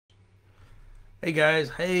Hey guys,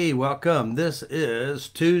 hey, welcome. This is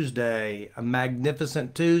Tuesday, a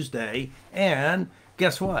magnificent Tuesday. And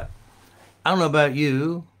guess what? I don't know about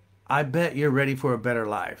you. I bet you're ready for a better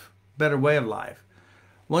life, better way of life.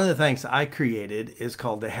 One of the things I created is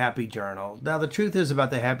called the Happy Journal. Now, the truth is about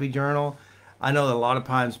the Happy Journal, I know that a lot of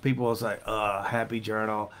times people will say, Happy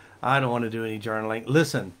Journal. I don't want to do any journaling.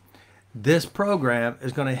 Listen, this program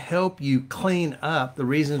is going to help you clean up the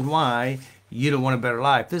reasons why you don't want a better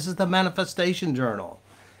life. This is the manifestation journal.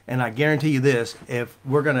 And I guarantee you this, if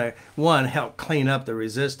we're going to, one, help clean up the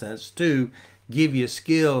resistance, two, give you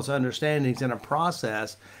skills, understandings, and a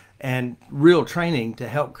process and real training to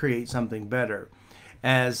help create something better.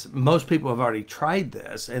 As most people have already tried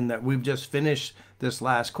this, and that we've just finished this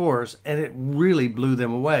last course, and it really blew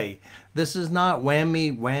them away. This is not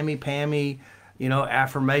whammy pammy,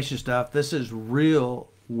 affirmation stuff. This is real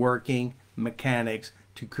working mechanics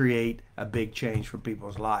to create a big change for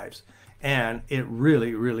people's lives. And it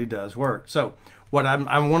really, really does work. So,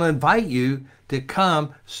 I want to invite you to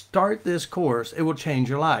come start this course. It will change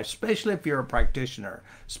your life, especially if you're a practitioner,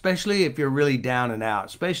 especially if you're really down and out,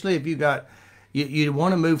 especially if you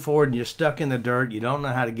want to move forward and you're stuck in the dirt, you don't know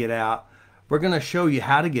how to get out. We're going to show you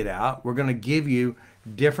how to get out. We're going to give you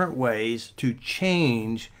different ways to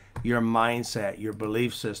change your mindset, your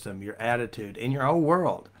belief system, your attitude, and your whole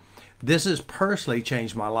world. This has personally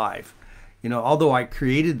changed my life. Although I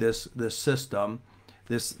created this system,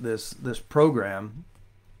 this program,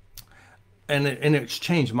 and it's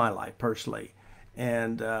changed my life personally.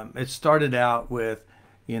 And it started out with,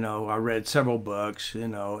 I read several books,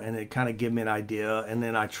 and it kind of gave me an idea, and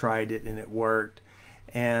then I tried it and it worked.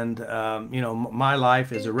 And my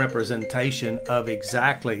life is a representation of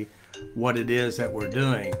exactly what it is that we're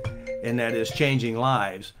doing, and that is changing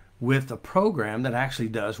lives with a program that actually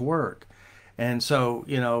does work. And so,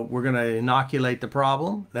 we're going to inoculate the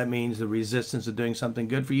problem. That means the resistance of doing something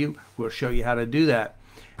good for you. We'll show you how to do that.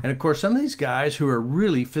 And of course, some of these guys who are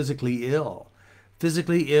really physically ill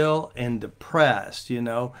and depressed,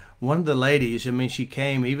 one of the ladies, she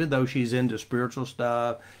came, even though she's into spiritual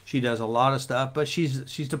stuff, she does a lot of stuff, but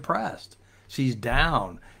she's depressed. She's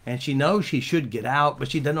down, and she knows she should get out,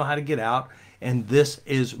 but she doesn't know how to get out. And this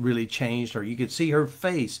is really changed her. You could see her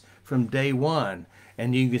face from day one,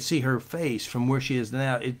 and you can see her face from where she is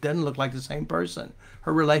now. It doesn't look like the same person.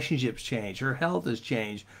 Her relationships change. Her health has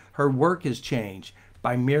changed. Her work has changed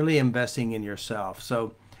by merely investing in yourself.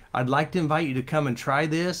 So I'd like to invite you to come and try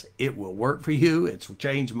this. It will work for you. It's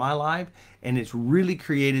changed my life, and it's really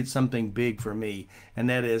created something big for me. And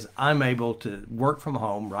that is, I'm able to work from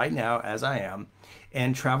home right now as I am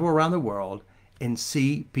and travel around the world and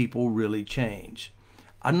see people really change.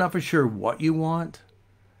 I'm not for sure what you want,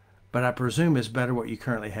 but I presume it's better what you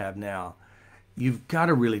currently have now. You've got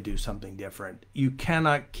to really do something different. You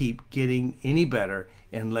cannot keep getting any better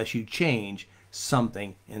unless you change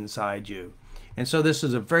something inside you. And so this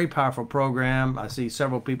is a very powerful program. I see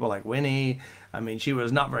several people like Winnie. She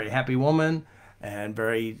was not a very happy woman and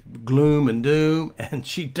very gloom and doom, and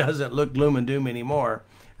she doesn't look gloom and doom anymore.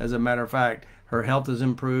 As a matter of fact, her health has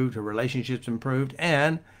improved, her relationships improved,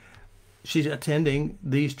 and she's attending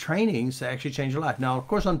these trainings to actually change her life. Now, of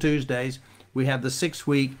course, on Tuesdays, we have the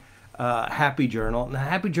 6-week Happy Journal. And the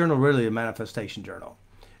Happy Journal really is a manifestation journal.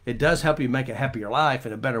 It does help you make a happier life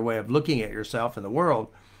and a better way of looking at yourself and the world,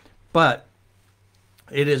 but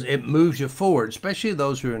it moves you forward, especially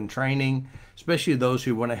those who are in training, especially those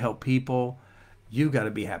who want to help people. You got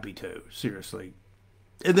to be happy too, seriously.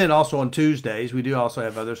 And then also on Tuesdays, we do also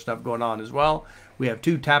have other stuff going on as well. We have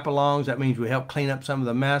 2 tap-alongs. That means we help clean up some of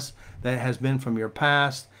the mess that has been from your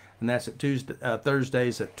past. And that's at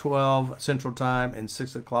Thursdays at 12 Central Time and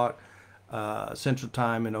 6 o'clock Central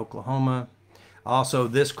Time in Oklahoma. Also,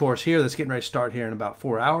 this course here that's getting ready to start here in about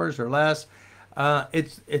 4 hours or less.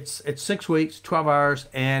 It's 6 weeks, 12 hours,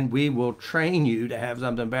 and we will train you to have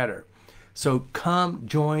something better. So come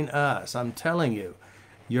join us. I'm telling you,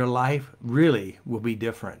 your life really will be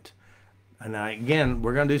different. And again,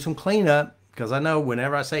 we're going to do some cleanup, because I know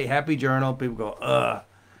whenever I say Happy Journal, people go, I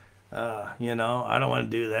don't want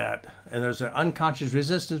to do that. And there's an unconscious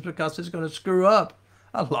resistance because it's going to screw up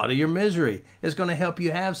a lot of your misery. It's going to help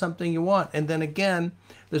you have something you want. And then again,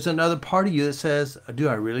 there's another part of you that says, do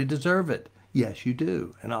I really deserve it? Yes, you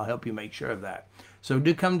do. And I'll help you make sure of that. So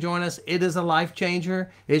do come join us. It is a life changer.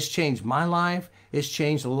 It's changed my life. It's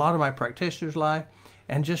changed a lot of my practitioners' life.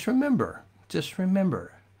 And just remember,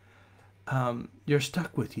 you're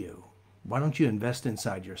stuck with you. Why don't you invest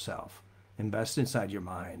inside yourself? Invest inside your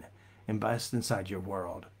mind. Invest inside your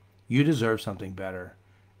world. You deserve something better.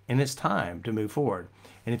 And it's time to move forward.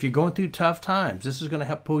 And if you're going through tough times, this is going to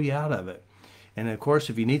help pull you out of it. And of course,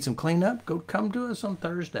 if you need some cleanup, come to us on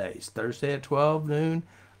Thursdays. Thursday at 12 noon,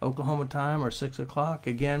 Oklahoma time, or 6 o'clock.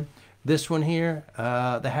 Again, this one here,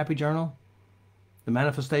 the Happy Journal, the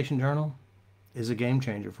Manifestation Journal, is a game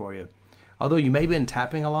changer for you. Although you may have been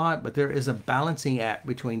tapping a lot, but there is a balancing act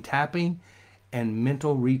between tapping and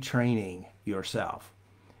mental retraining yourself.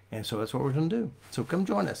 And so that's what we're going to do. So come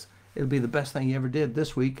join us. It'll be the best thing you ever did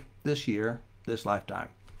this week, this year, this lifetime.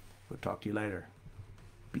 We'll talk to you later.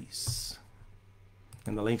 Peace.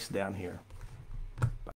 And the link's down here.